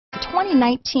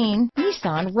2019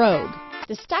 Nissan Rogue.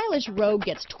 The stylish Rogue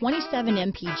gets 27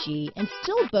 mpg and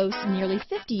still boasts nearly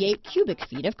 58 cubic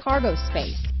feet of cargo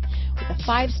space. With a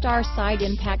 5-star side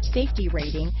impact safety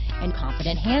rating and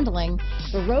confident handling,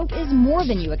 the Rogue is more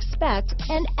than you expect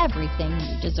and everything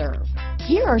you deserve.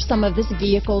 Here are some of this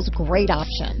vehicle's great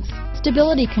options: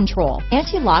 stability control,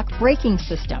 anti-lock braking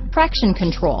system, traction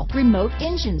control, remote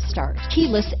engine start,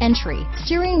 keyless entry,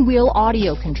 steering wheel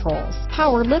audio controls,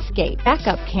 power liftgate,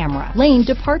 backup camera, lane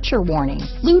departure warning,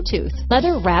 Bluetooth,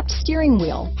 leather-wrapped steering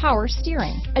wheel, power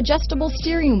steering, adjustable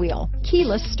steering wheel,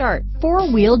 keyless start,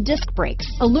 4-wheel disc brakes,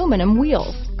 aluminum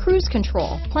wheels, cruise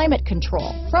control, climate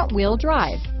control, front-wheel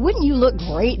drive. Wouldn't you look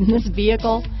great in this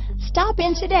vehicle? Stop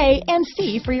in today and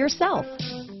see for yourself.